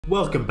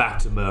Welcome back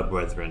to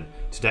Brethren.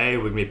 Today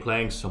we're going to be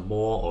playing some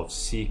more of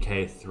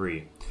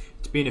CK3.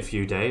 It's been a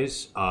few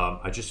days.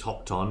 I just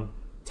hopped on,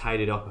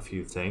 tidied up a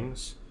few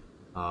things,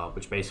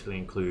 which basically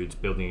includes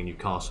building a new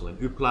castle in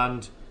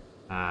Uppland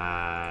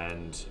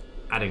and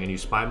adding a new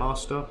spy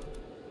master.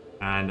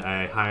 And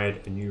I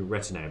hired a new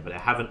retinue, but I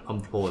haven't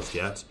unpaused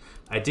yet.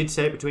 I did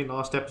say between the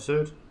last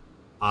episode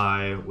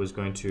I was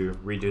going to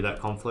redo that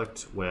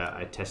conflict where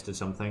I tested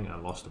something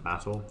and lost a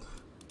battle,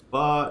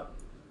 but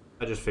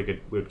I just figured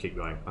we would keep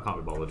going. I can't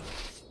be bothered.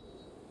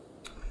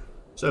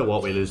 So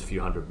what, we lose a few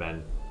hundred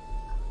men.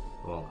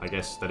 Well, I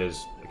guess that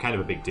is kind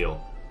of a big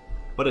deal.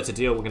 But it's a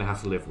deal we're going to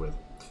have to live with.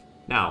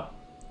 Now,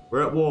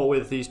 we're at war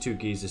with these two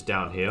geezers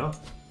down here.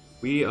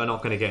 We are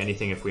not going to get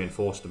anything if we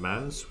enforce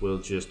demands. We'll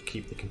just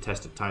keep the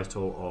contested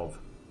title of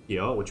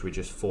here, which we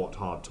just fought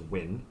hard to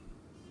win.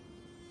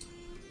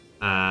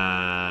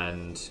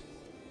 And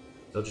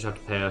they'll just have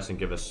to pay us and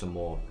give us some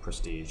more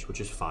prestige, which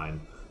is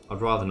fine.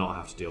 I'd rather not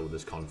have to deal with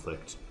this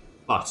conflict.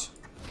 But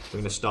we're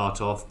going to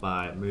start off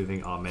by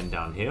moving our men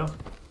down here,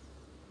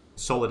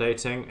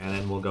 consolidating, and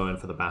then we'll go in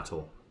for the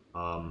battle.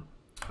 I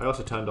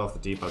also turned off the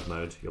debug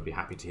mode, you'll be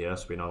happy to hear,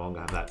 so we no longer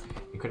have that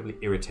incredibly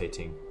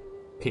irritating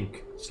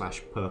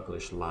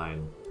pink/purplish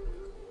line.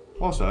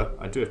 Also,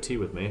 I do have tea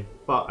with me,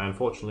 but I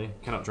unfortunately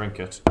cannot drink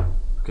it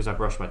because I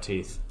brushed my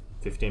teeth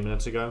 15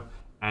 minutes ago,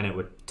 and it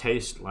would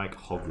taste like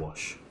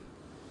hogwash.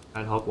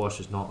 And hogwash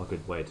is not a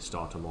good way to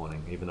start a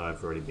morning, even though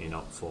I've already been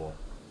up for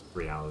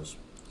 3 hours.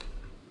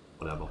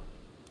 Whatever.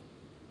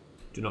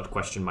 Do not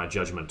question my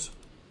judgment.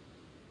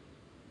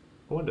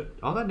 I wonder,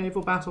 are there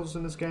naval battles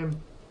in this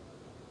game?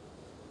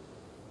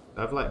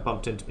 I've like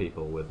bumped into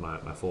people with my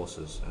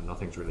forces and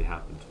nothing's really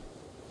happened.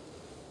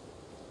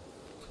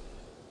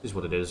 This is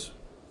what it is.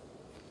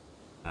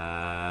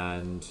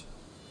 And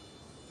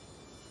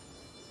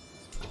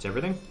that's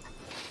everything.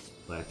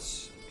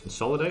 Let's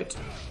consolidate.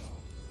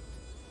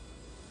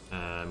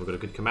 And we've got a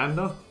good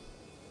commander.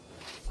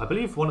 I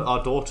believe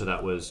our daughter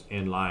that was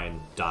in line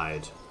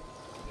died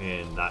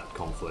in that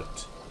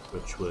conflict,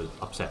 which was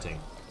upsetting.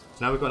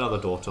 So now we've got another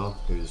daughter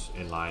who's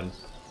in line.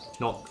 It's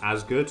not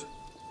as good.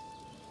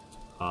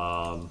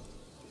 Got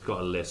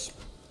a lisp.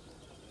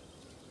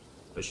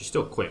 But she's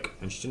still quick,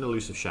 and she's an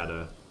elusive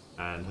shadow,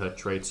 and her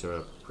traits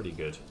are pretty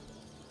good.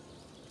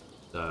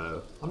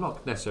 So, I'm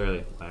not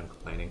necessarily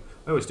complaining.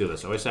 I always do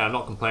this. I always say I'm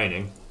not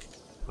complaining,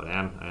 but I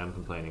am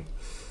complaining.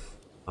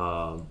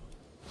 But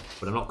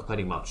I'm not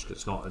complaining much,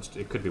 because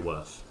it could be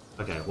worse.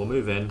 Okay, we'll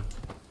move in.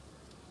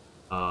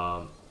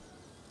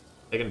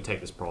 They're going to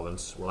take this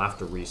province. We'll have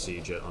to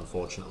re-siege it,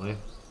 unfortunately.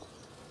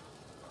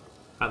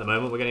 At the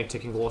moment, we're getting a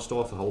ticking war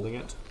store for holding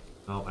it.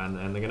 Oh, and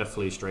they're going to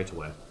flee straight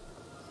away.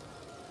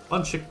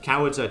 Bunch of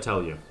cowards, I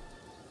tell you.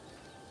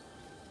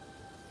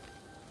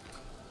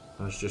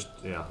 That's just,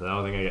 yeah,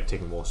 now they're going to get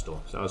ticking war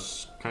store. So that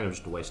was kind of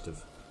just a waste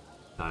of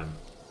time.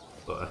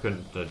 But I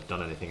couldn't have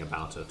done anything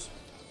about it.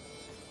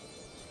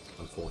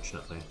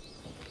 Unfortunately.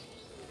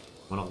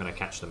 We're not going to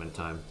catch them in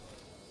time.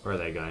 Where are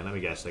they going? Let me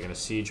guess. They're going to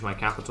siege my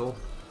capital.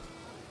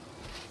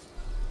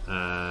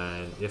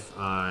 And if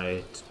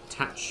I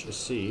detach a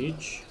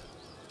siege...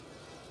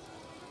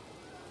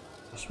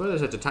 I swear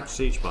there's a detach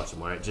siege button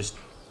where it just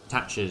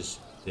detaches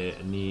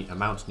the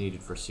amount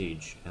needed for a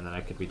siege. And then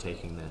I could be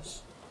taking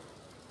this.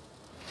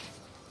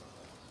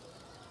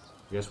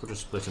 I guess we'll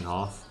just split in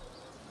half.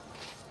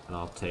 And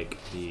I'll take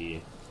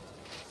the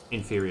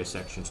inferior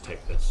section to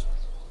take this.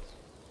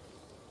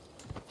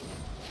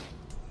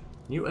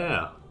 New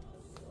heir.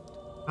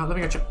 Oh, let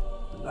me get you.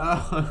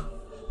 No.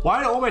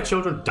 Why are all my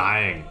children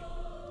dying?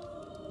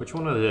 Which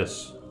one is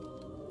this?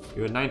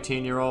 You're a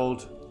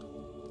 19-year-old.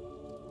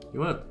 You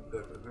weren't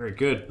very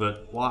good,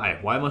 but why?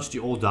 Why must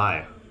you all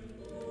die?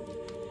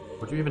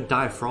 What do you even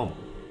die from?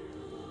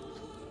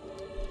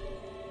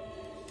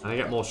 And I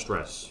get more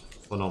stress.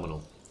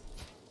 Phenomenal.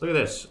 Look at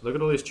this. Look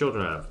at all these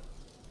children I have.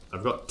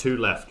 I've got 2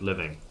 left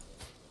living.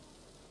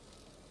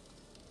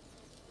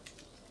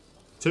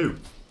 2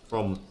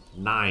 from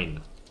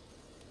 9.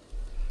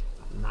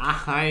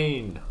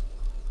 9!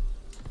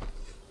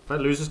 If I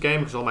lose this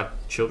game because all my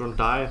children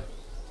die,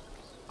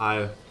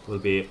 I will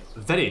be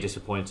very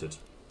disappointed.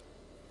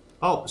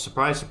 Oh,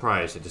 surprise,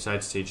 surprise, they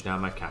decide to siege down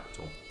my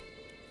capital.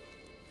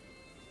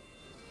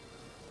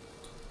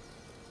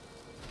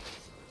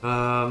 When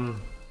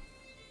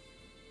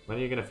are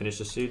you going to finish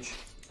the siege?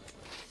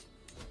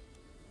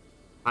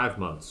 5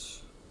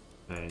 months.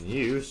 And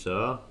you, sir,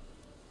 are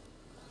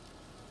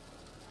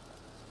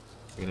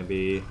going to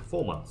be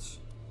 4 months.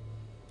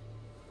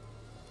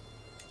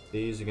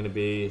 These are going to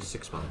be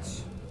 6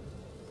 months.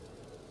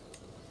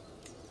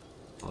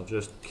 I'll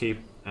just keep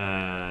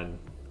a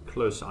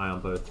close eye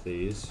on both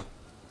these.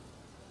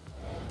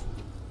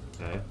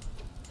 Okay.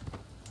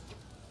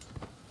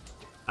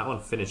 That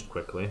one finished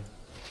quickly.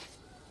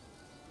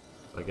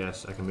 I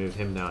guess I can move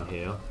him down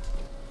here.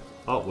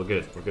 Oh, we're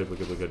good. We're good. We're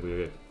good. We're good. We're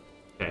good.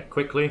 Okay,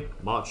 quickly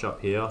march up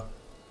here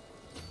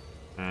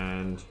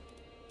and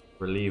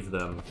relieve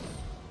them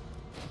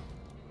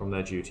from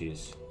their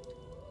duties.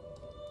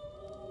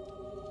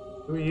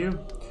 Who are you?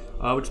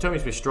 Would you tell me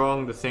to be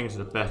strong? The things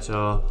that are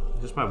better.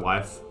 Is this my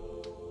wife?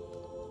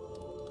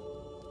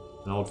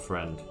 An old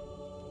friend.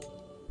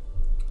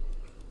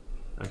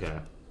 Okay.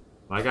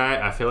 My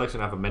guy, I feel like he's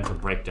gonna have a mental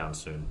breakdown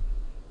soon.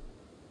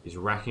 He's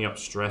racking up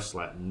stress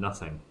like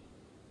nothing.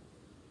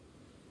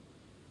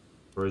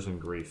 Frozen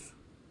grief.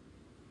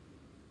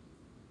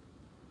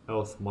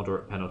 Health,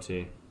 moderate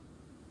penalty.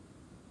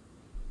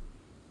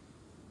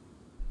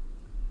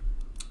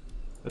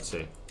 Let's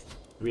see.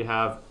 Do we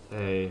have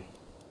a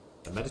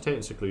meditate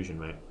in seclusion,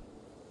 mate?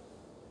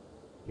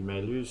 You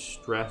may lose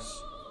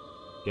stress,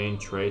 gain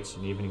traits,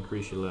 and even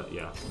increase your...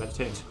 Yeah,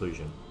 meditate in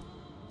seclusion.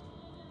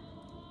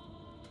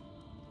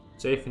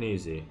 Safe and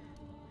easy.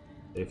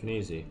 Safe and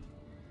easy.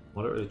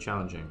 Moderately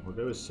challenging. We'll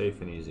go with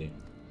safe and easy.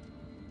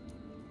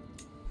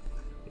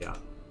 Yeah.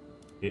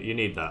 You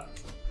need that.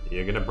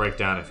 You're going to break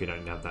down if you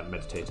don't have that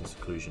meditate in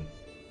seclusion.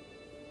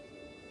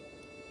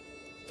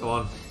 Go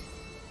on.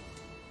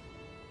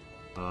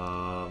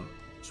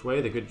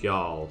 Sway the good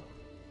Jarl.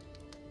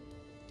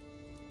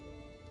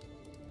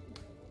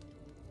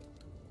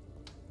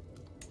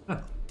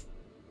 Huh.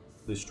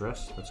 Lose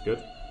stress. That's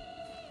good.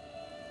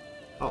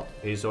 Oh,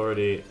 he's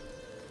already...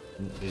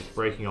 He's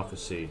breaking off a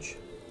siege.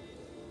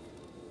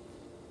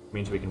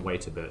 Means we can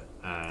wait a bit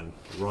and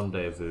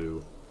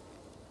rendezvous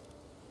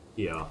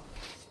here.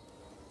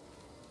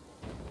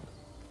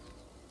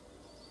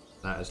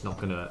 That is not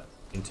going to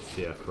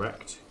interfere,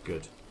 correct?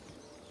 Good.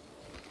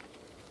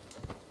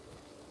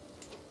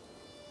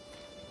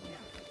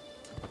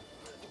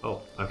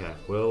 Oh, okay.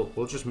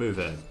 We'll just move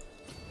in.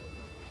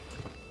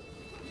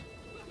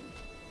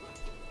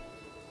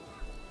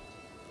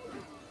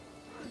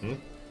 Hmm?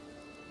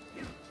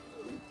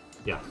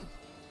 Yeah.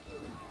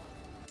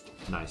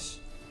 Nice.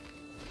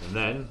 And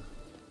then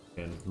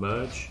we can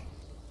merge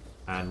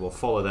and we'll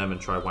follow them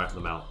and try and wipe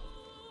them out.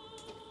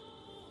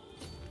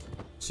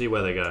 See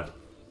where they go.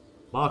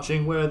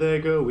 Marching where they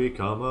go, we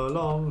come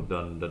along.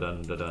 Dun dun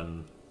dun dun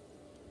dun.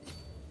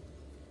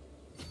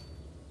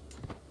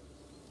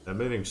 They're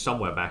moving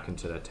somewhere back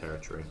into their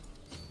territory.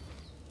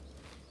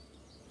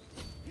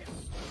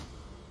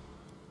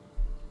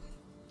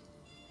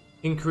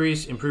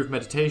 Increase, improve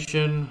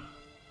meditation.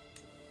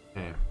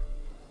 Okay.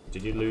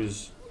 Did you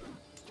lose?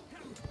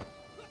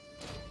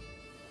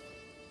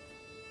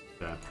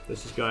 Okay.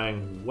 This is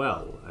going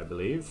well, I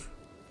believe.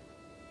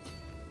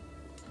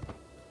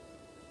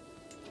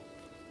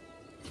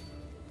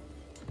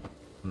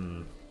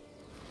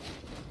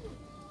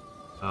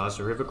 It's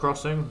a river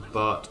crossing,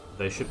 but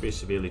they should be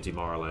severely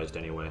demoralized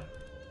anyway.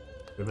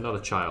 We have another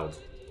child.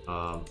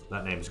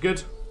 That name's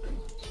good.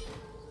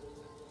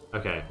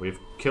 Okay, we've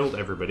killed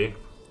everybody.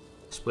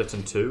 Split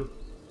in two.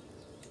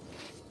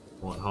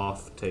 One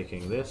half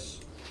taking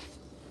this.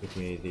 Give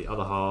me the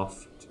other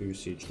half to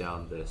siege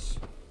down this.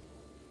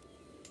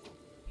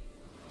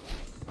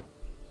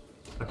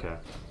 Okay.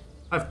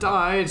 I've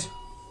died!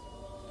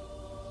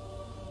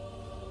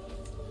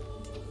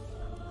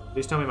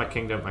 Please tell me my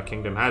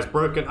kingdom has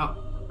broken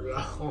up.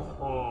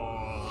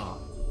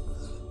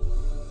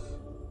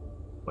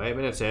 We're 8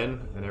 minutes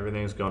in and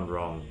everything's gone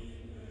wrong.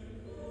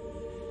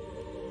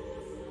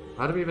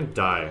 How did we even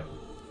die?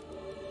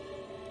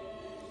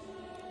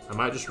 I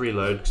might just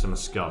reload because I'm a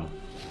scum.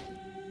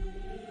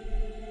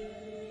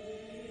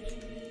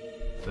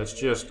 Let's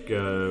just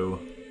go...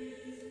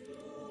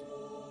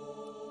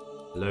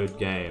 Load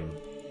game.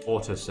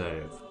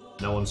 Autosave.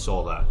 No one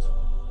saw that.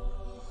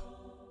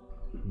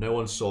 No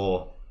one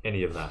saw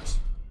any of that.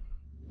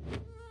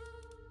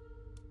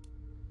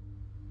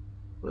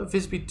 What are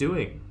Visby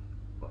doing?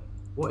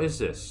 What is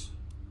this?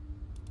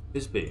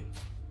 Visby.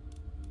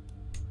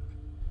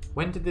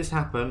 When did this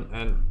happen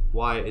and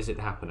why is it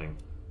happening?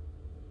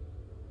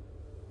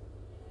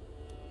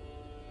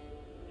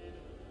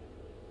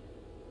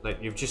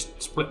 Like, you've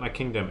just split my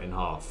kingdom in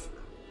half.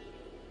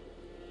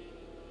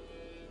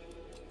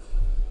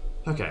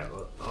 Okay,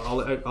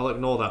 I'll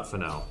ignore that for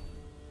now.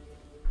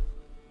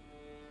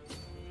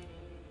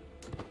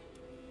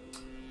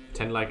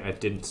 Pretend like I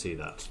didn't see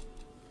that.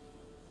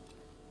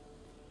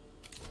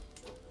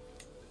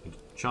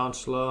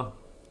 Chancellor.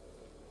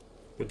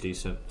 Good,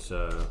 decent,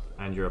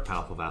 and you're a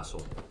powerful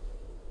vassal.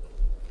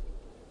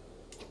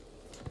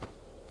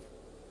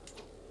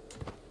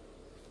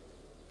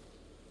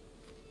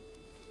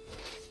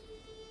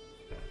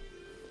 Okay.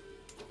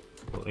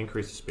 We'll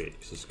increase the speed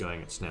because it's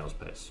going at snail's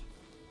pace.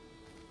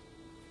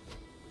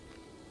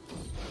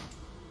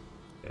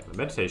 Okay, the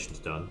meditation's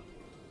done.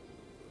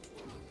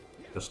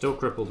 You're still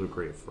crippled with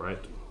grief,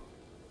 right?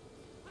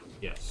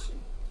 Yes.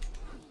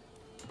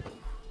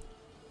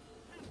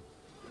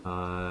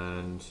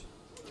 And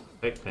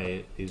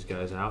take these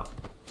guys out.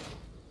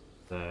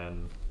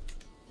 Then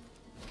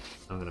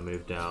I'm going to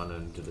move down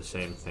and do the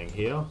same thing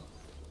here.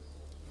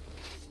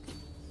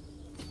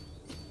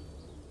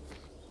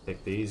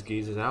 Take these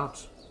geezers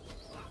out.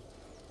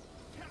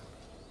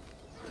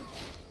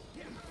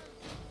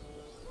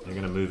 They're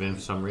going to move in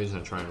for some reason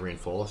and try and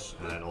reinforce,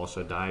 and then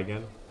also die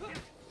again.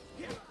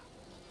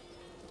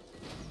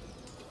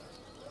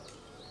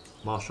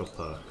 Martial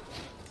perk.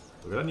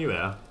 We've got a new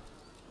heir.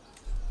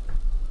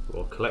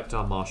 We'll collect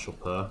our martial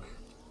perk.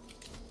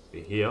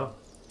 Be here.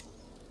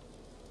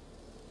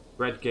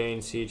 Red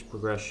gain siege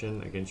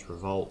progression against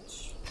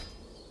revolts.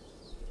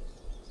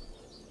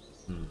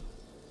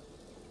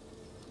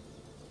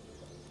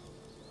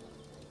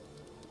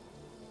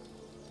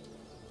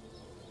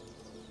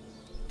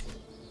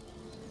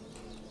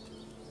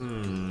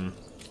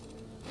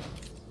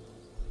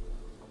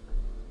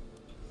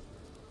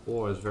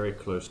 War is very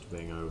close to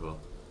being over.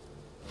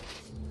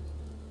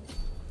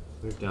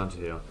 Move down to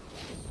here.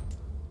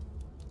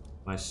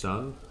 My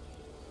son.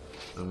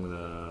 I'm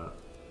gonna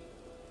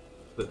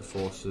split the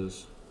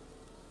forces.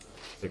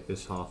 Take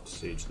this half to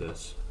siege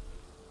this.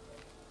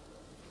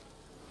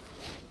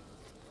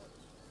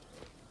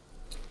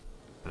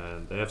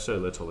 And they have so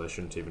little they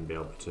shouldn't even be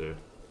able to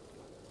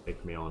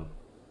take me on.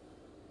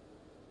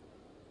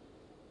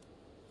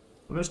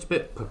 I'm just a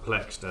bit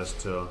perplexed as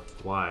to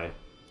why.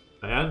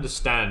 I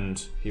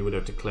understand he would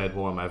have declared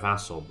war on my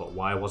vassal, but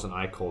why wasn't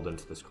I called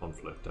into this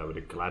conflict? I would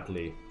have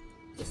gladly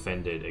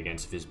defended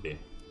against Visby.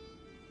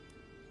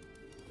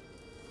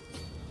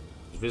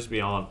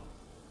 Visby aren't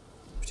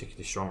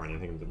particularly strong or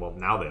anything. Well,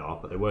 now they are,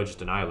 but they were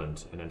just an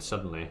island, and then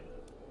suddenly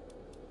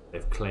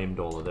they've claimed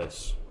all of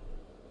this.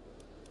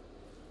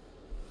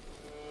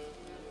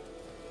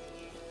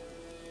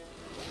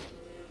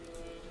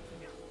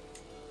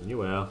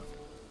 New air.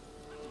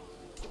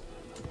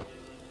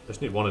 I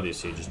just need one of these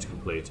sieges to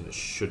complete, and it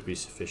should be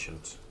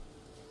sufficient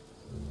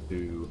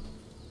to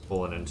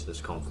call an end to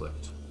this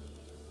conflict.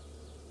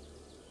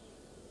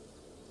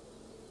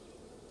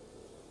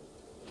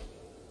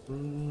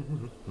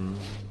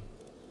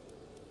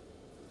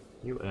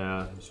 New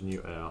heir, there's a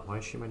new heir. Why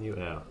is she my new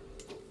heir?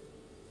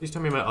 Please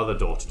tell me my other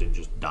daughter didn't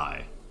just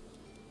die.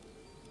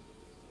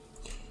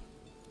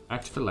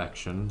 Active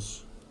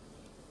elections.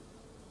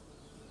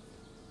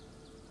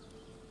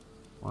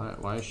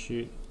 Why is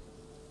she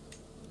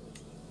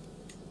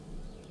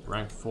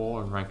rank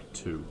 4 and rank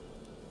 2?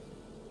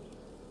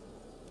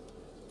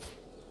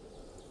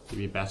 You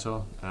be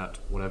better at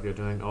whatever you're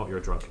doing. Oh, you're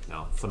a drunkard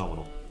now.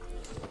 Phenomenal.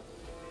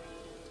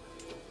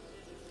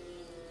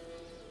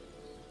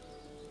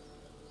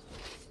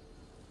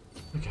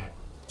 Okay,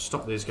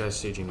 stop these guys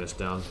sieging this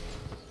down.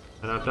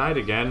 And I've died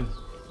again.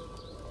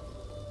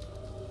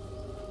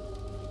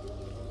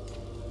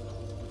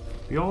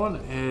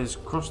 Bjorn has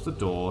crossed the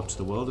door to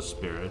the world of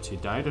spirit. He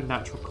died of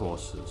natural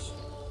causes.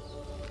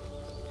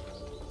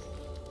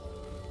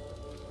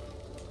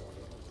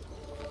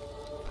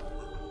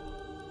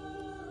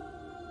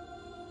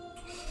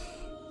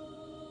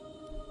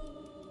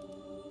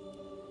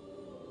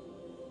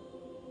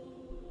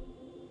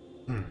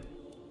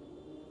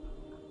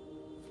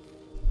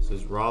 This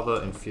is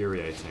rather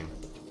infuriating.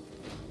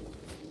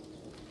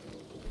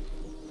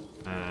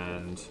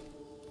 And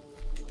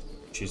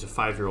she's a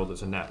 5-year-old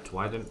that's inept.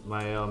 Why didn't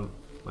my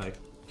my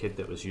kid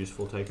that was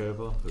useful take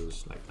over? Who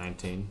was like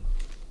 19?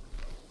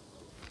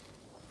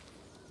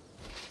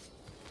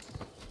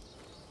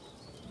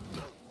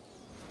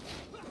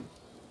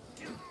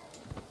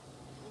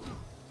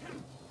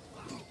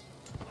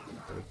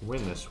 So we can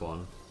win this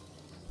one.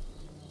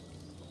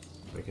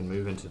 We can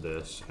move into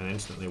this and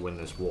instantly win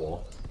this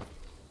war,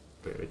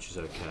 which is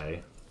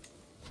okay.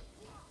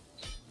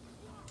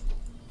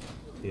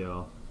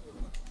 Here.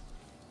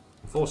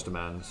 Force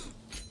demands.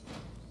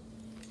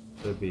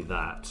 It would be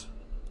that.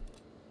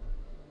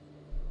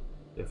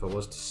 If I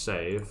was to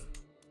save.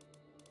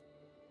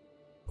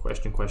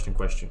 Question, question,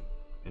 question.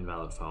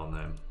 Invalid file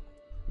name.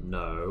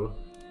 No.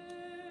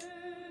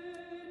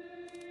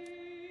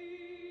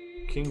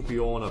 King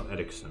Bjorn of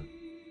Eriksson.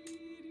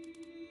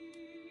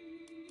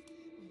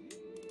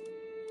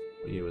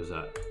 What year was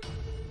that?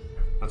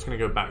 That's going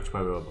to go back to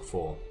where we were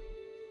before.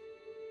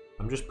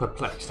 I'm just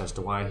perplexed as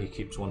to why he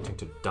keeps wanting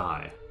to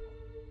die.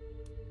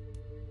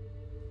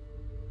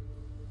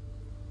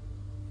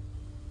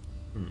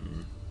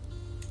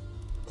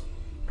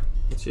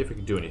 Let's see if we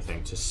can do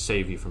anything to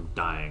save you from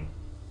dying.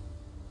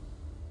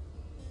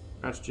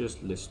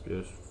 Strategist,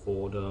 Lisbeth,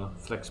 Forder,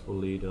 Flexible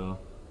Leader,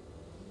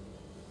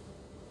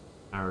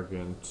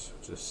 Arrogant,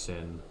 which is a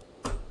sin.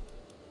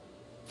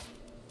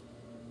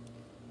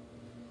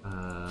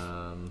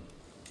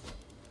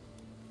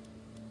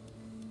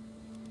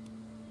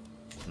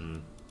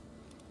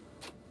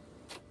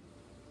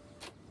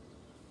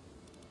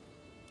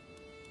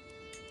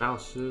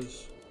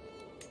 Spouses,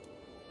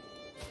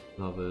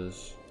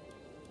 lovers,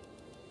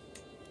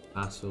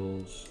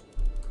 vassals.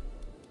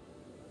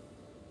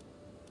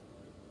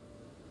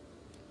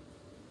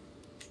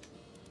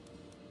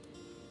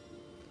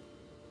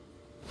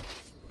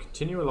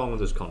 Continue along with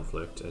this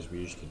conflict as we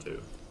usually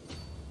do.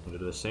 We'll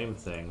do the same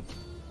thing.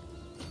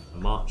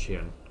 March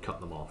here and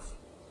cut them off.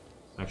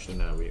 Actually,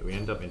 no, we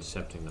end up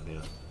intercepting them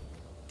here.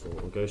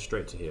 We'll go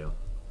straight to here.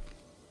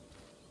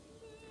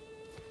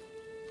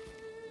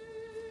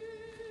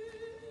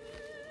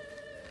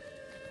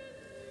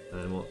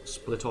 And then we'll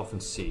split off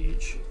and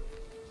siege.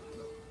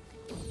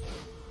 Do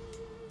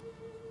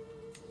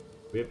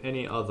we have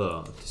any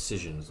other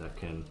decisions that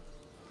can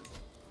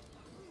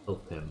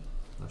help him?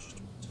 That's just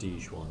a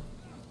prestige one.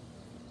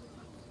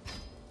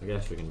 I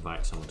guess we can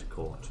invite someone to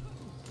court.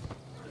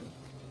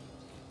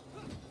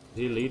 Is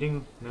he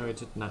leading? No,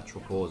 it's at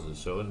natural causes,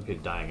 so it wouldn't be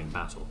dying in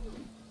battle.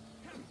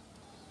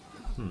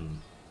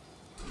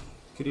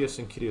 Curious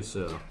and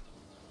Curiouser.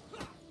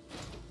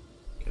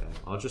 Okay,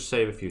 I'll just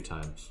save a few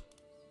times.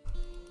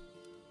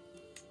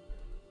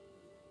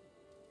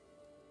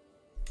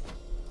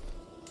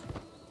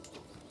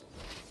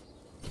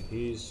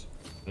 He's...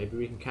 maybe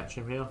we can catch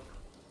him here?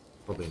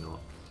 Probably not.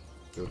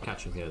 We would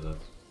catch him here though.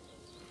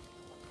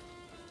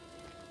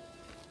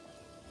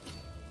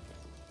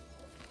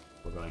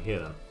 We're going here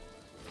then.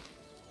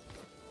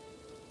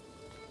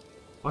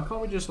 Why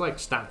can't we just like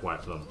stack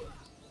wipe them?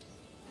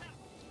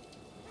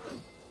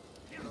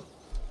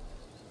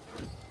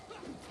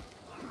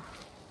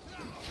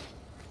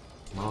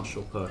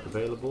 Martial perk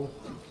available.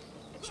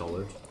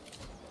 Solid.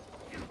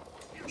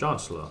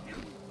 Chancellor.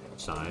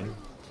 Sign.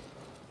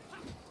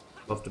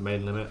 Above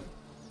domain limit.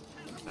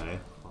 Okay,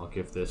 I'll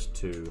give this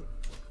to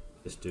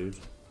this dude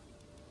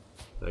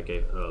that I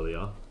gave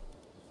earlier.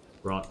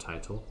 Grant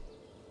title.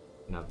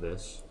 You can have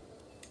this.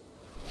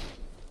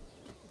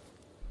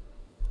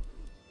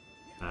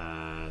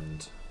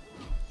 And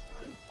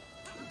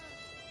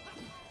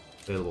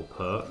available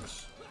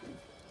perks.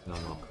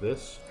 Unlock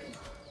this.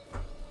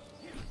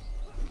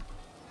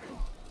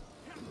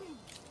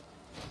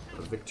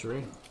 A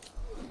victory.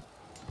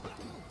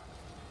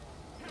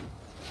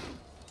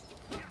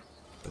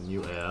 A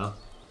new heir.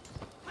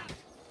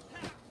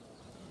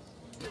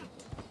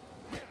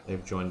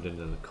 They've joined in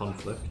the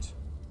conflict.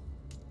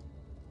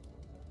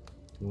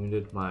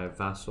 Wounded my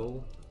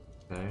vassal.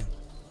 Okay.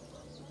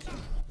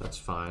 That's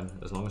fine,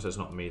 as long as it's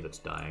not me that's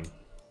dying.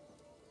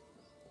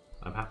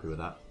 I'm happy with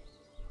that.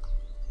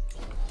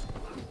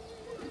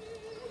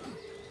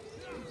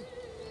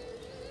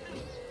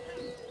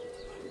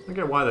 I don't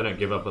get why they don't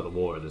give up at the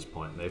war at this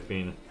point. They've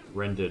been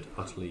rendered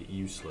utterly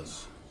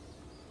useless.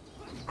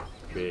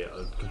 We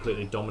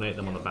completely dominate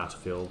them on the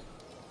battlefield.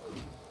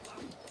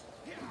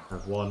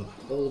 Have won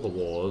all the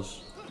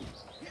wars,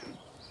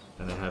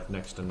 and they have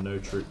next to no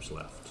troops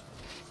left.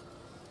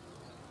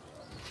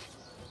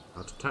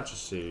 I'll detach a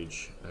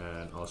siege,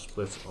 and I'll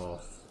split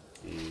off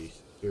the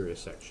superior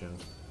section.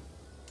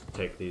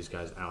 Take these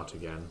guys out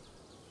again.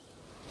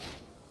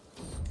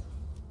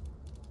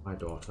 My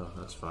daughter,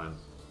 that's fine.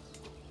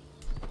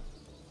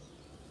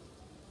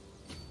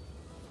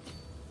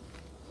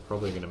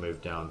 Probably going to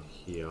move down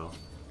here,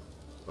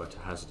 but to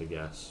hazard a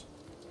guess.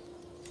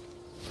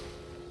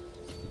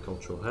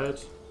 Cultural head.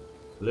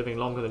 Living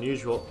longer than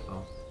usual.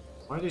 Oh.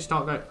 Why did he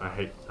start going? I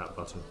hate that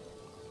button.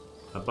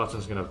 That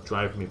button's going to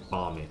drive me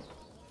balmy.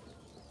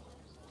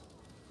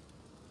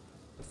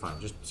 Fine,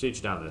 just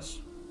siege down this.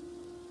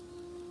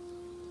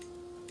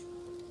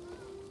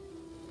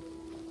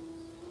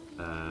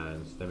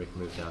 And then we can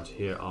move down to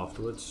here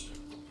afterwards.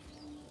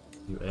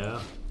 New air.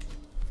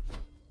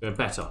 Doing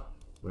better.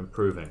 We're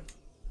improving.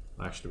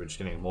 Actually, we're just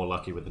getting more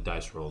lucky with the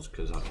dice rolls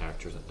because our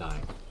character isn't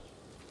dying.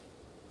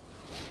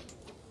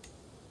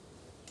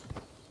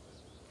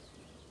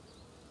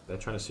 They're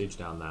trying to siege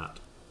down that.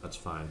 That's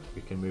fine.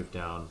 We can move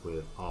down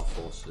with our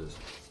forces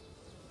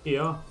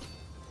here.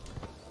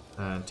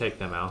 And take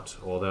them out,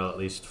 or they'll at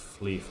least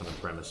flee from the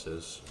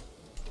premises.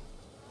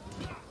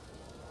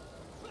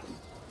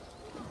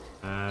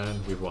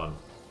 And we've won.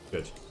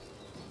 Good.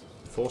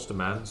 Force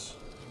demands.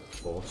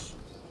 Force.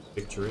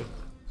 Victory.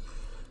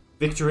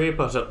 Victory,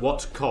 but at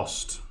what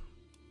cost?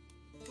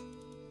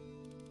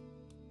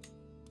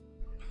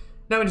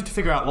 Now we need to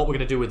figure out what we're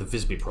going to do with the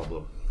Visby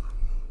problem.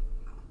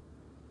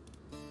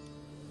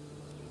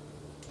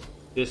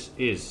 This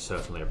is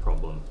certainly a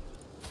problem.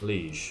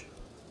 Liege.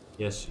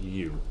 Yes,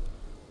 you.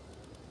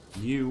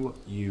 You.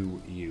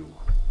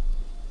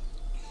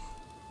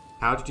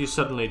 How did you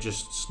suddenly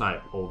just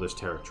snipe all this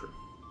territory?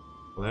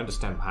 Well, I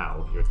understand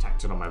how. You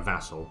attacked it on my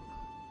vassal.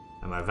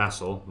 And my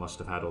vassal must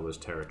have had all this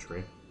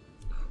territory.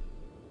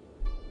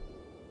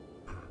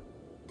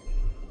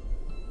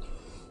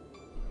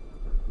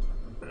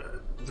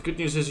 The good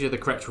news is you're the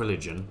correct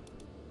religion.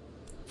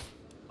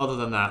 Other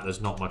than that, there's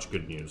not much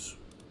good news.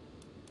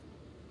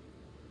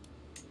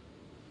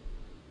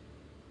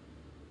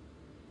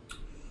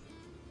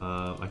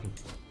 I can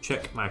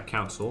check my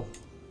council.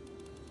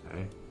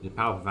 Okay. He's a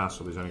powerful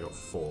vassal, but he's only got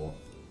 4.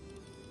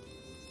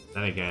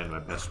 Then again, my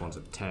best one's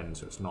at 10,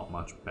 so it's not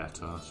much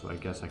better. So I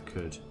guess I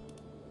could...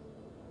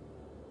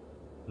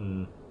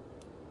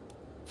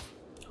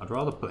 I'd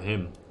rather put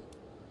him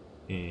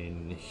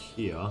in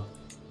here.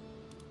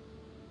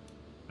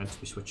 Meant to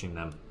be switching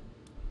them.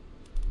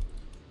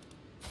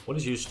 What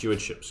is your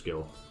stewardship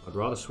skill? I'd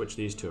rather switch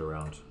these two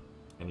around.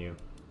 Can you?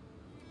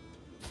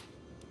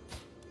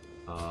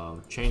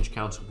 Change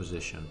council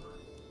position.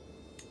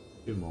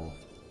 2 more.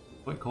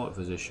 Point court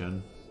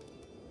position.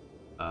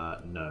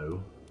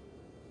 No.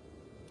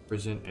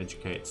 Prison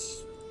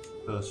educates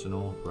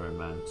personal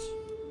romance.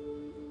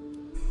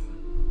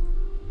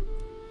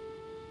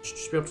 Should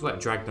just be able to like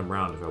drag them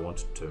around if I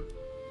wanted to.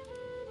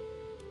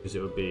 Because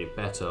it would be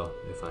better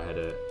if I had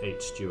a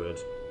 8 steward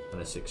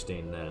and a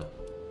 16 there.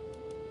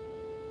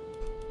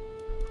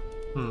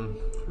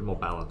 Be more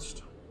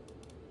balanced.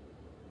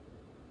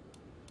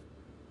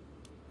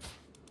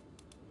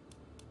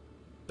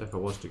 if I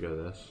was to go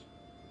this,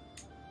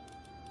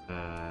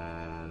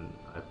 and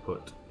I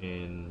put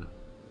in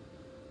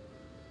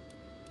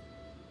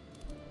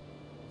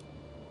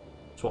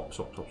swap.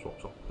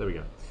 There we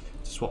go.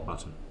 It's a swap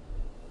button.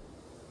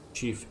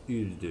 Chief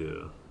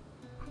Uldur.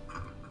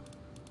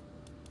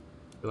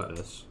 Like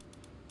this.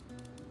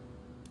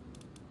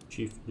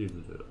 Chief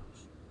Uldur.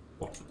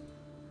 Swap.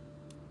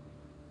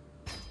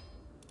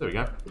 There we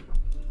go.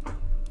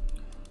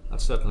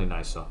 That's certainly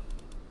nicer.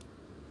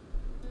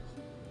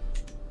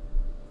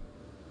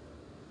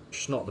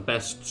 She's not the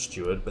best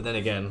steward, but then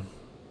again,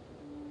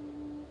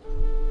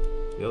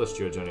 the other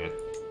steward's only a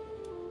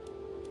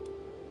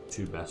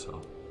 2 better.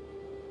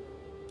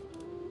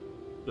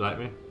 You like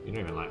me? You don't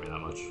even like me that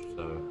much,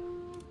 so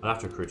I'll have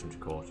to recruit him to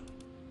court.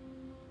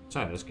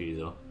 Sign this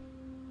geezer.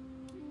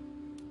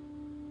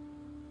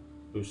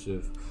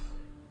 Exclusive.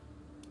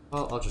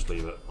 Well, I'll just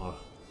leave it. I'll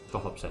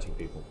stop upsetting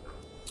people.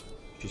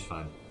 She's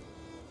fine.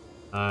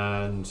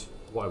 And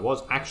what I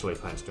was actually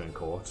planning to do in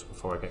court,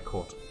 before I get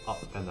caught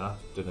up in that,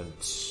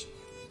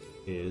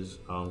 is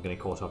I'm getting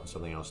caught up in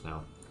something else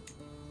now.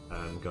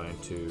 I'm going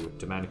to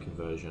demand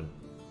conversion.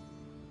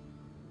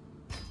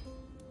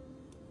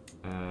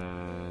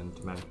 And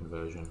demand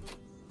conversion.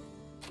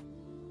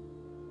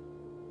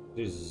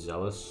 He's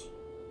zealous.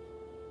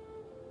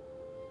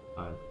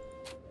 Fine.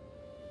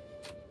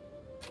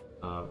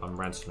 I'm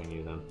ransoming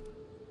you then.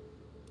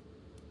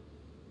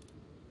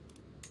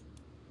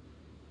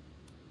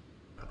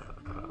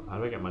 How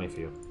do I get money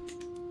for you?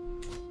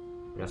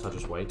 I guess I'll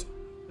just wait,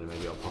 and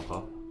maybe I'll pop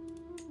up.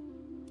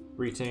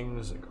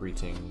 Greetings,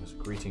 greetings,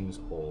 greetings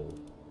all.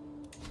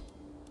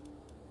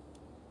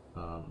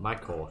 My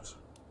court.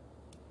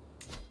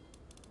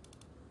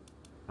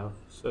 Have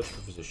search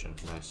for physician.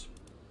 Nice.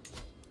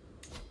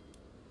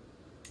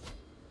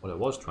 What I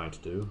was trying to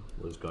do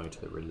was going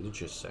to the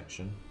religious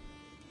section.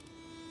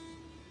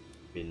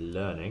 Be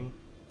learning.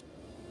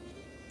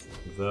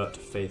 Convert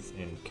faith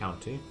in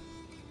county.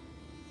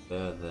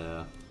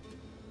 There.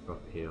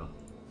 Up here.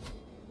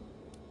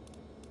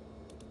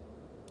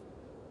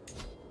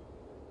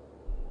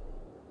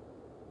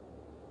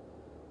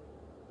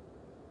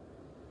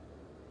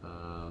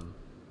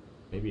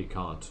 Maybe you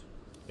can't.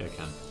 Yeah, I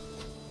can.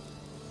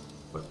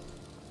 What?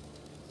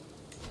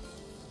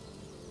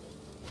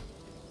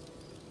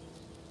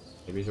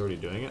 Maybe he's already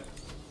doing it?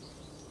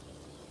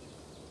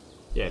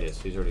 Yeah, it is.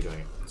 He's already doing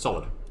it.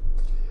 Solid.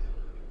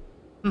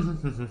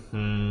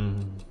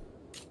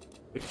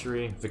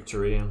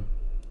 Victory.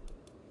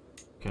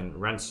 Can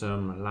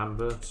ransom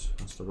Lambert.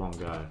 That's the wrong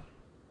guy.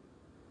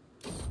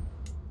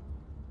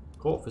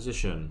 Court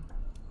physician.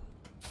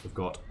 We've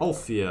got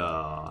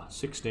Ulfia,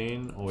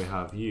 16, or we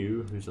have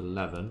you, who's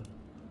 11. Do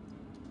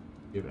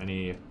you have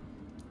any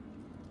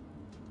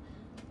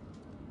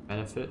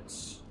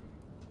benefits?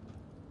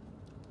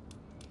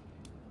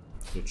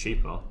 You're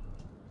cheaper.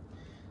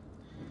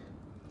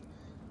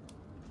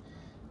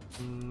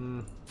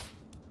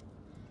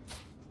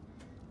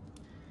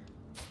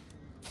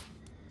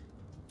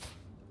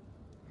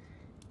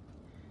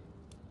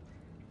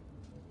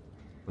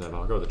 Whatever,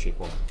 I'll go with the cheap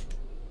one.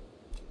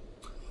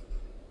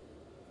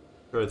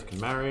 Both can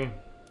marry.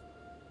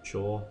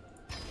 Sure.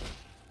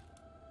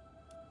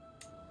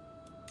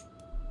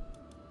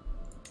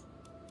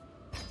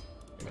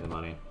 Give me the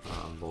money.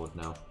 I'm bored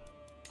now.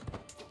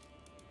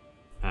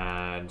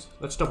 And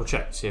let's double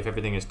check, see if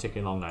everything is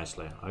ticking along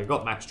nicely. I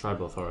got max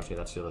tribal authority,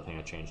 that's the other thing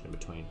I changed in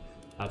between.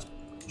 That's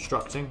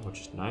constructing, which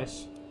is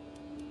nice.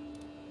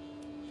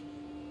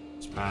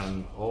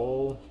 Expand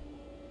all.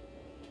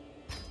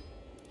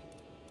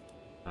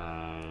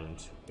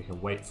 And we can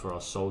wait for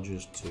our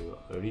soldiers to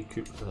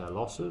recoup their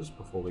losses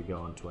before we go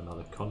on to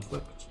another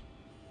conflict.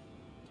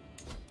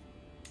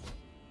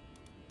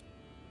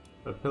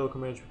 For a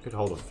pilgrimage, we could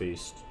hold a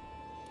feast.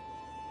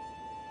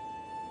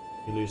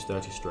 You lose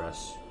 30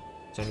 stress.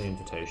 Send the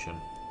invitation.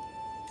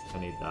 I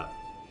need that.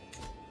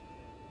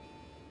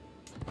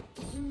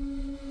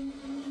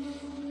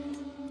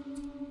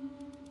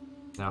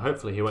 Now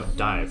hopefully he won't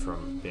die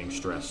from being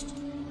stressed.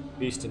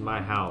 Feast in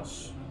my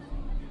house.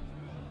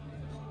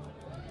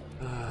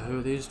 Who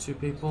are these two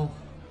people?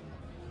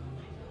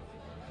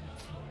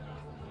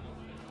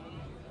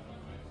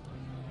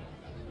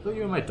 I thought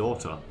you were my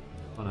daughter.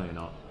 Oh no, you're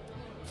not.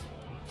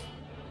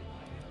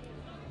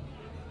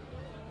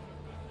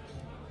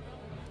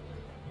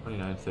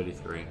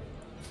 $29.33.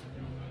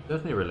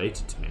 Definitely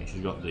related to me.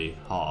 She's got the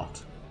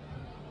heart.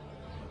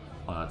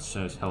 Oh, that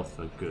shows health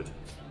for good.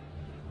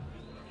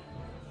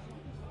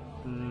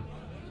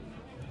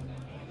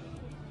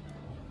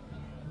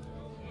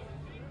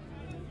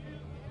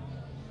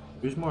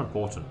 Who's more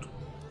important?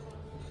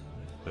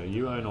 So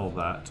you own all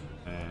that,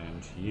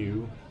 and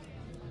you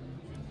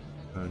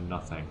own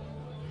nothing.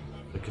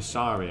 The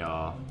Kasari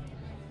are...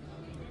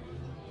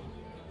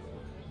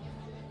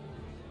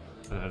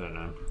 I don't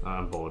know.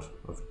 I'm bored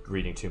of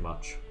reading too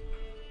much.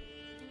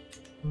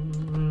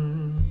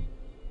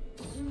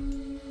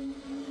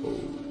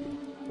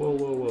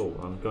 Whoa.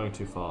 I'm going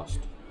too fast.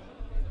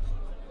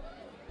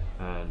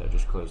 And I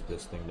just closed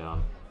this thing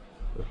down.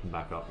 Open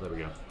back up. There we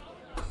go.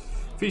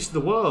 Feast of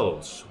the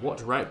Worlds.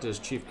 What right does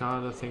Chief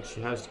Canada think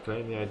she has to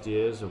claim the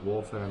ideas of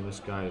warfare and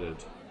misguided?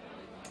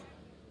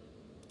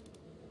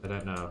 I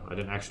don't know. I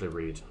didn't actually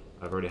read.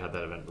 I've already had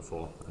that event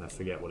before, and I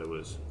forget what it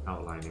was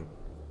outlining.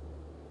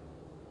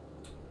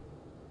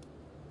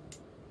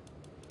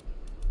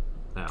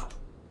 Now,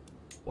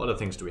 what other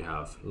things do we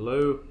have?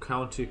 Low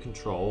county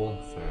control.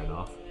 Fair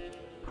enough.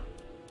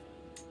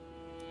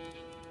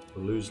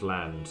 We'll lose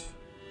land.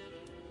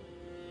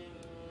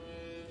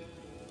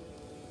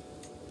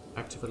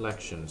 Active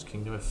elections.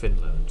 Kingdom of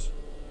Finland.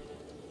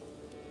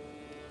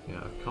 Yeah,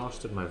 I've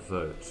casted my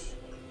vote,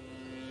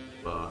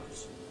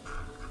 but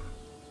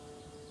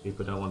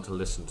people don't want to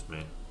listen to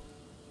me.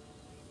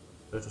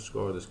 Total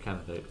score of this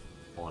candidate: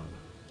 1.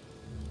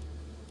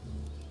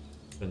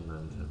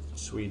 Finland,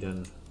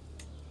 Sweden.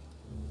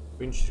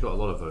 Sweden, she's got a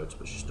lot of votes,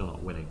 but she's still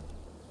not winning.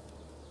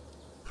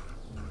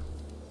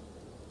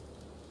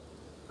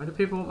 Why do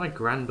people want my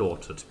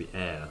granddaughter to be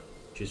heir?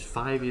 She's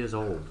 5 years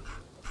old.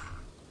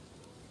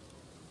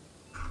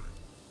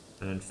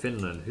 And then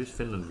Finland, who's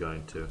Finland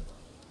going to?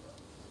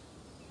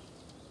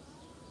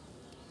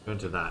 Going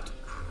to that.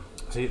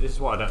 See, this is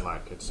what I don't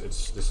like. It's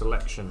this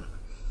election.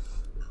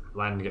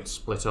 Land gets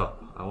split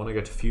up. I want to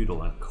go to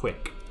feudal and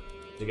quick.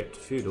 To get to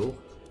feudal,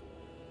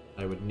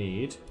 I would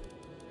need.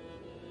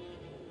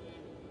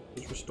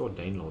 What's restore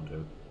Danelaw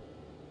do?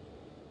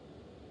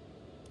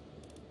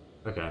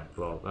 Okay,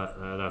 well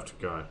I'd have to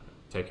go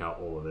take out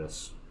all of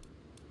this.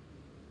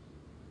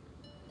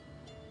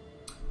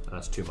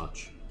 That's too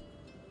much.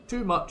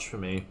 Too much for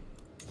me.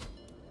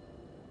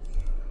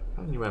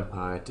 New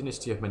empire,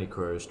 dynasty of many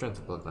crows, strength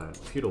of bloodline,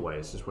 feudal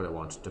ways is what I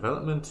want.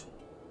 Development.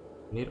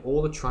 I need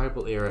all the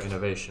tribal era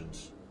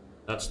innovations.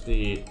 That's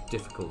the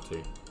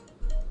difficulty.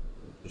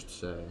 Just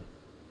say.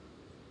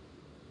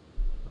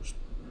 I'll just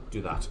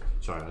do that.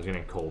 Sorry, I was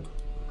getting cold.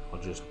 I'll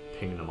just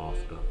ping them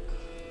after.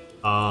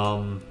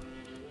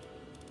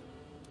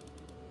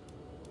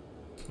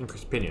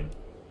 Increased opinion.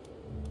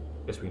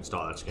 Guess we can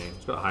start that game.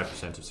 It's got a high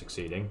 % of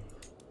succeeding.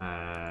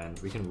 And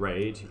we can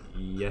raid.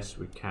 Yes,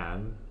 we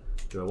can.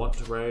 Do I want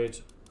to raid?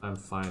 I'm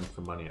fine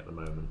for money at the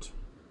moment.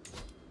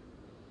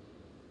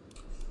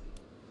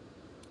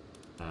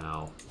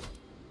 Now,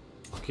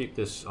 I'll keep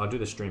this. I'll do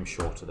the stream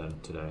shorter then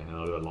today, and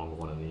I'll do a longer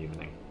one in the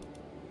evening.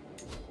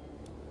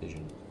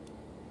 Vision.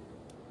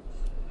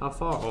 How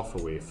far off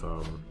are we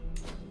from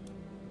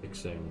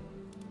fixing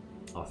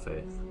our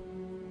faith?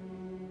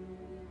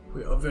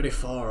 We are very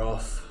far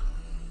off.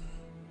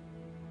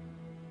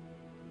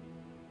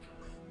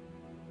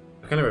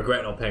 I kind of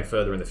regret not paying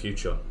further in the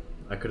future.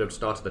 I could have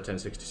started the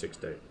 1066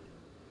 date.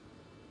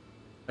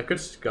 I could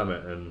scum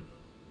it and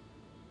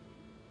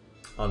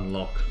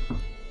unlock.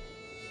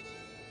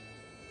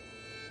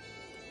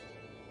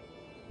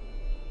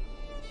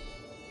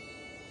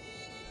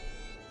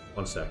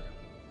 One sec.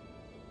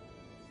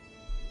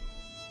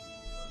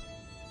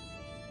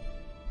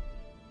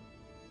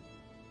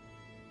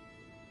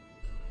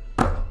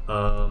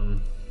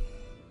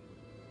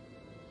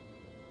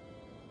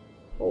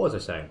 What was I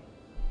saying?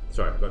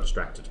 Sorry, I got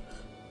distracted.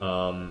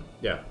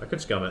 Yeah, I could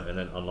scum it and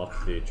then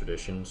unlock the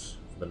traditions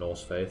for the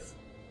Norse faith,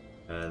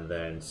 and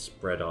then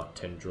spread our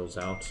tendrils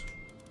out.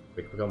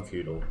 We can become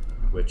feudal,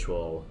 which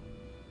will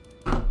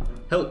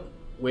help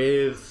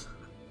with,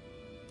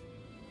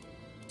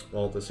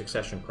 well, the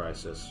succession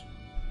crisis.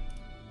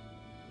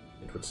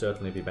 It would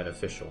certainly be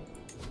beneficial.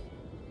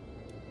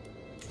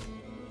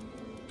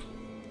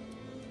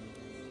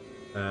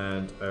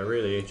 And I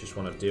really just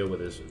want to deal with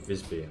this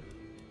Visby.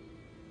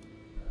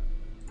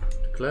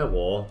 Declare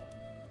war.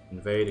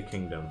 Invade a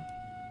kingdom.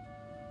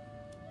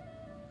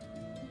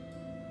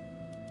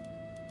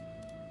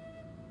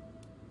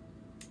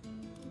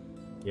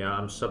 Yeah,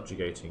 I'm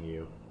subjugating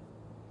you.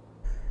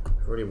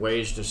 I've already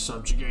waged a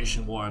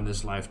subjugation war in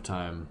this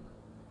lifetime.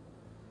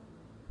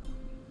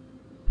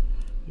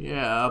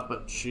 Yeah,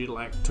 but she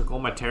like took all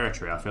my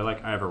territory. I feel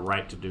like I have a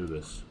right to do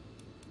this.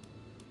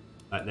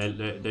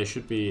 There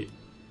should be.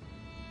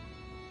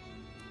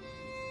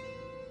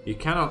 You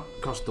cannot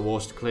cost the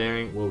wars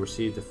declaring will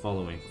receive the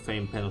following.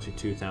 Fame penalty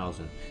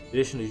 2000. In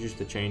addition to just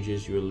the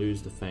changes, you will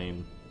lose the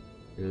fame.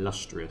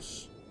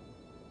 Illustrious.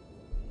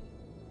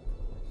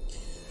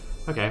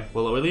 Okay,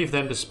 well we'll leave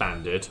them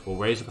disbanded. We'll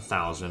raise up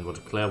 1,000. We'll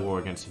declare war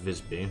against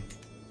Visby.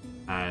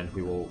 And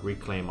we will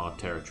reclaim our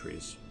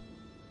territories.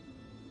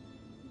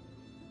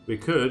 We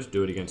could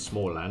do it against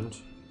Småland.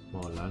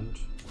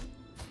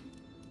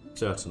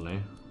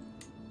 Certainly.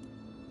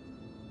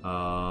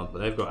 But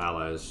they've got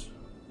allies.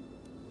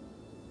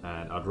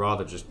 And I'd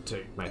rather just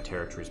take my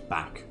territories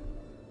back.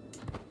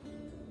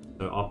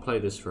 So I'll play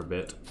this for a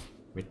bit.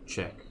 Let me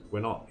check.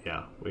 We're not,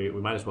 yeah. We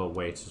might as well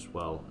wait as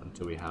well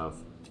until we have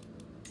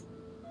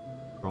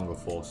stronger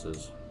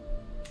forces.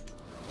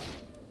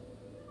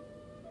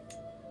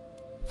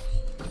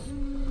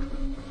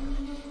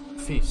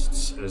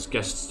 Feasts as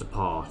guests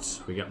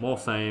depart. We get more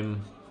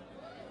fame,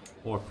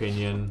 more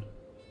opinion.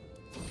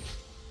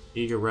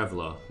 Eager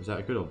reveler. Is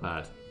that good or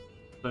bad?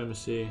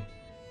 Diplomacy.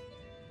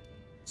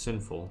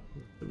 Sinful.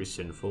 Could be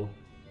sinful.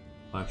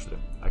 Actually,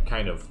 I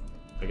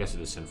guess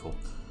it is sinful.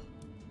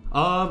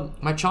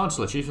 My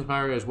Chancellor, Chief of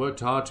Mario, has worked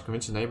hard to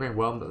convince the neighbouring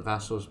realm that the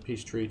Vassal's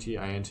peace treaty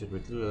I entered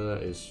with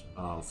is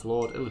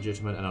flawed,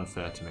 illegitimate, and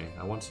unfair to me.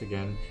 I once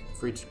again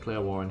free to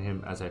declare war on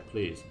him as I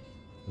please.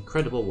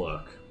 Incredible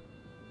work.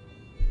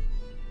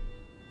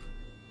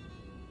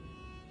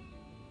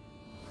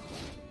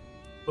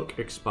 Hook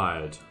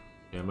expired.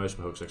 Yeah, most of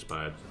my hooks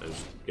expired. I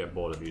just get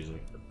bored of using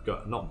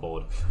it. Not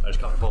bored. I just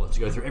can't be bothered to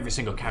go through every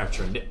single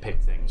character and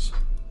nitpick things.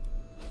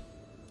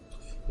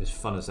 As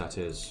fun as that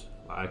is,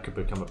 I could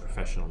become a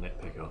professional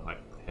nitpicker, like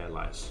hair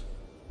lice.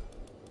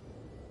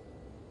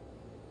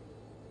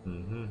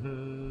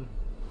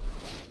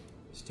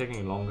 It's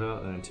taking longer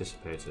than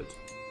anticipated.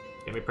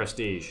 Get me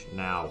prestige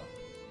now.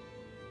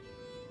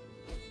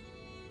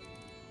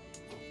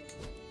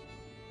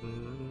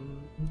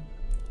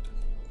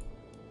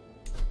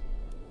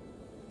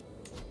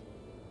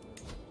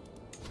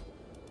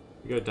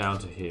 We go down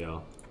to here,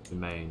 the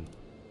main.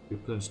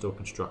 People are still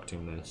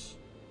constructing this.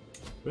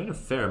 We're in a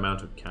fair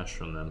amount of cash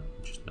from them,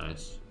 which is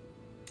nice.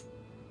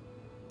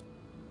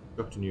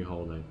 Construct a new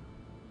holding.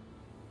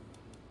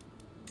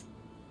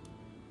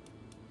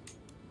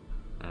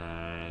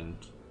 And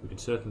we can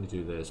certainly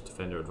do this.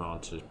 Defender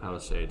advantage,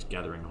 palisades,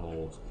 gathering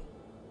halls.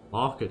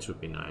 Markets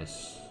would be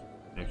nice.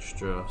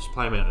 Extra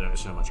supply mint I don't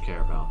so much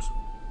care about.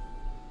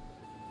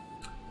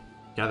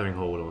 Gathering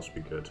hall would also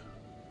be good.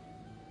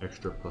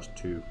 Extra plus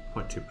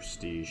 2.2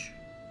 prestige.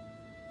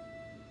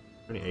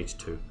 Only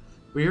 82.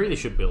 We really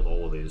should build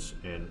all of these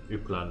in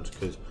Uppland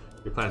because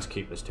we plan to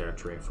keep this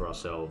territory for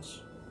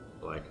ourselves.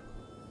 Like,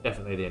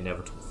 definitely the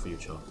inevitable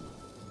future.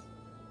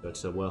 So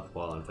it's a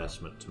worthwhile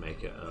investment to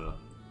make it a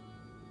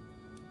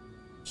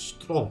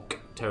strong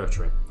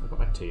territory. I've got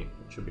my tea.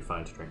 It should be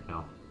fine to drink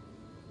now.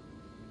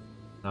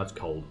 Now it's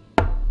cold.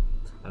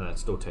 And it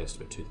still tastes a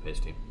bit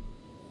toothpastey.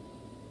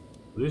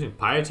 Losing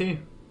piety?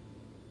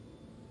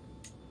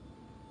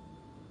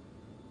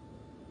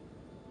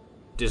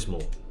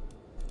 Dismal.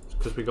 It's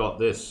because we got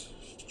this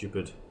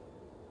stupid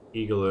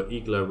eagle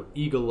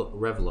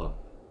reveler.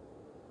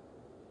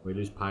 We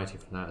lose piety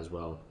from that as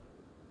well.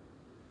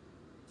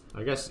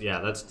 I guess, yeah,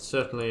 that's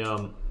certainly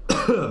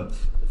the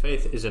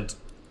faith isn't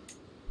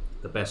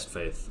the best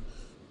faith.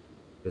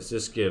 Because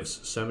this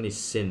gives so many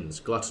sins.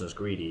 Gluttonous,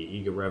 greedy,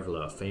 eager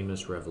reveler,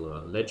 famous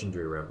reveler,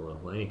 legendary reveler,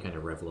 well, any kind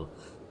of reveler.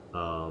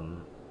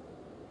 And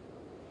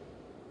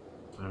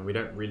we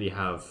don't really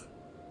have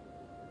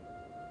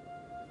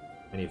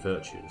any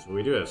virtues. Well,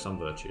 we do have some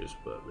virtues,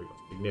 but we've got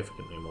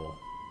significantly more.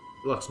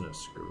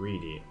 Gluttonous,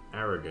 greedy,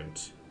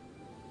 arrogant,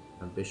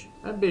 ambitious.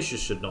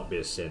 Ambitious should not be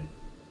a sin.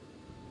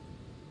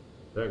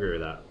 Don't agree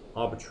with that.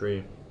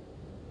 Arbitrary,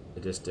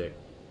 sadistic.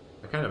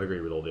 I kind of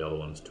agree with all the other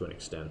ones to an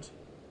extent.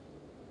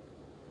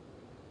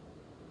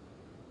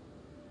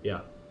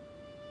 Yeah.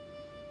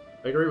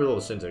 I agree with all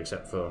the sins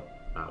except for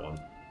that one.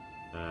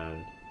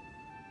 And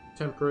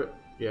temperate,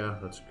 yeah,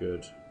 that's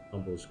good.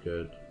 Humble's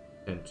good.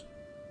 Content.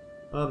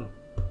 I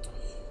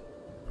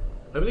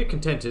believe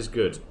content is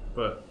good,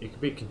 but you can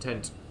be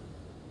content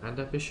and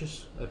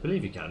ambitious. I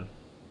believe you can.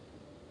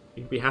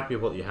 You can be happy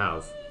with what you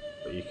have,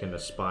 but you can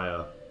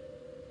aspire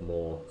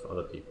more for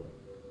other people.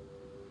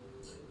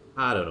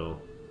 I don't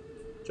know.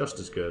 Just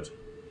as good.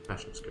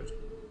 Passion's good.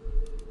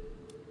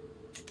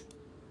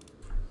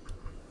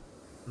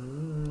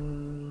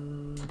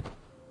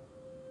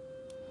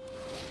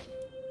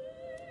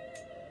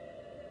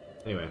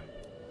 Anyway,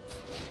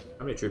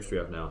 how many troops do we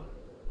have now?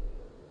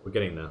 We're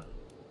getting there.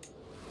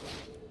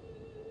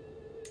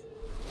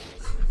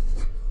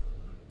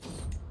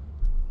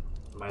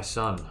 My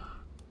son.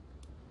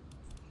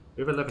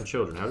 We have 11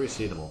 children. How do we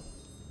see them all?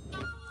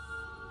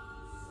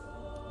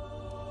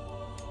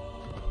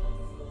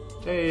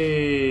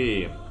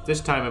 Hey! This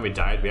time when we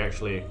died, we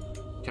actually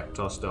kept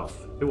our stuff.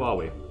 Who are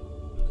we?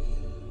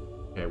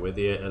 Okay, we're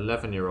the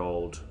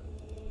 11-year-old.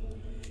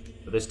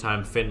 But this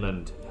time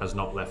Finland has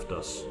not left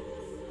us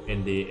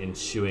in the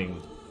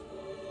ensuing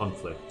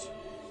conflict.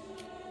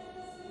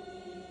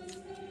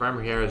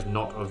 Primary heir is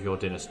not of your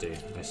dynasty,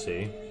 I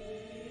see.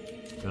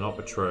 You're not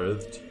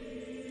betrothed.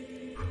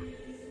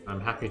 I'm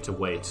happy to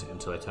wait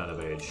until I turn of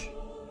age.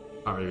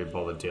 Can't really be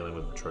bothered dealing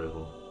with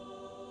betrothal.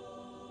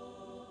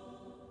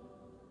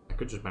 I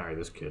could just marry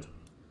this kid.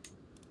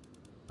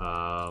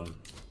 Betrothal.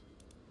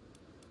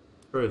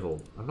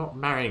 I'm not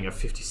marrying a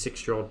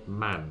 56-year-old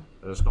man.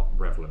 That's not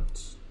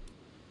relevant.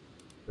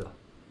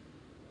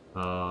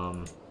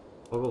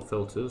 Toggle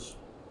filters.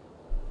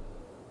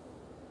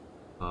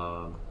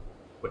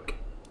 Quick.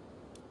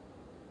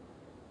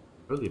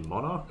 Holy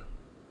Monarch?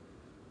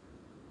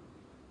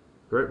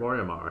 Great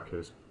warrior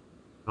monarchs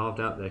carved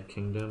out their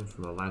kingdom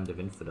from a land of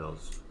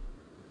infidels.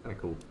 Kinda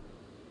cool.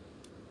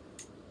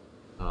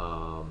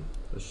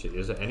 Let's see,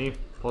 is there any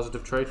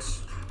positive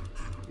traits?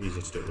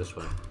 Easier to do it this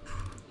way.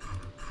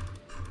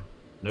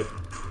 Nope.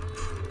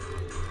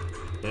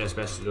 Then it's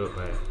best to do it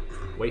by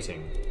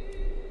waiting.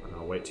 And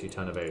I'll wait till you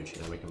turn of age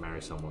and then we can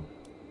marry someone.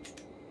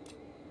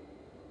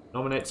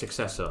 Nominate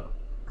successor.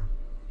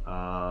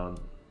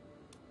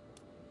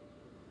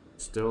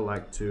 Still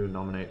like to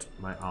nominate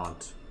my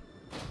aunt.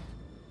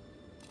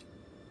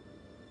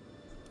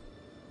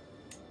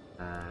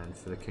 And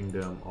for the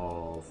Kingdom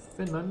of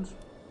Finland,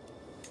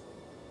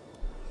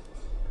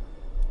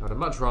 I would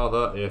much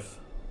rather if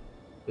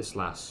this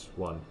last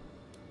won.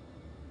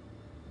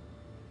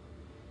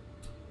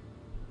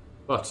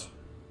 But,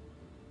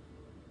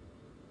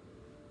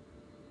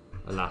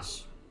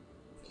 alas,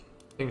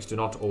 things do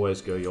not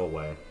always go your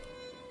way.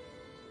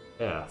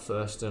 Yeah,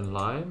 first in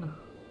line.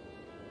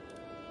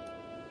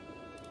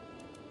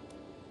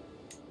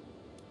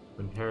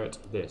 Inherit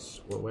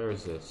this. Well, where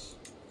is this?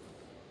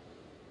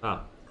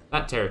 Ah,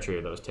 that territory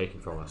that was taken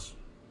from us.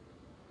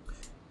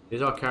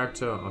 Is our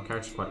character? Our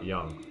character's quite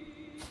young.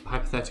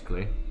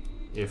 Hypothetically,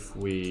 if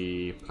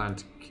we plan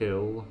to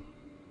kill...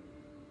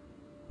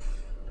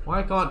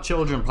 Why can't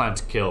children plan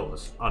to kill?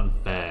 It's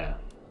unfair.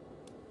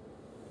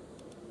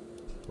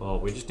 Well,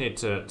 we just need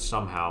to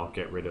somehow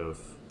get rid of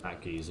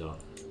that geezer.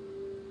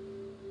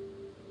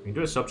 We can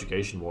do a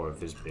subjugation war of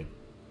Visby.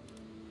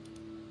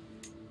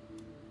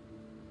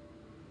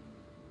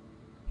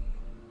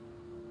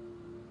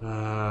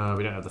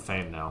 We don't have the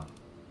fame now.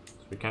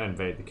 So we can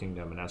invade the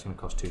kingdom, and that's going to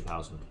cost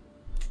 2,000.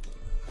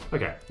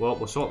 Okay, well,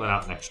 we'll sort that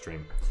out next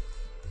stream.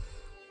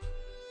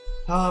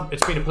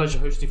 It's been a pleasure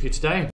hosting for you today.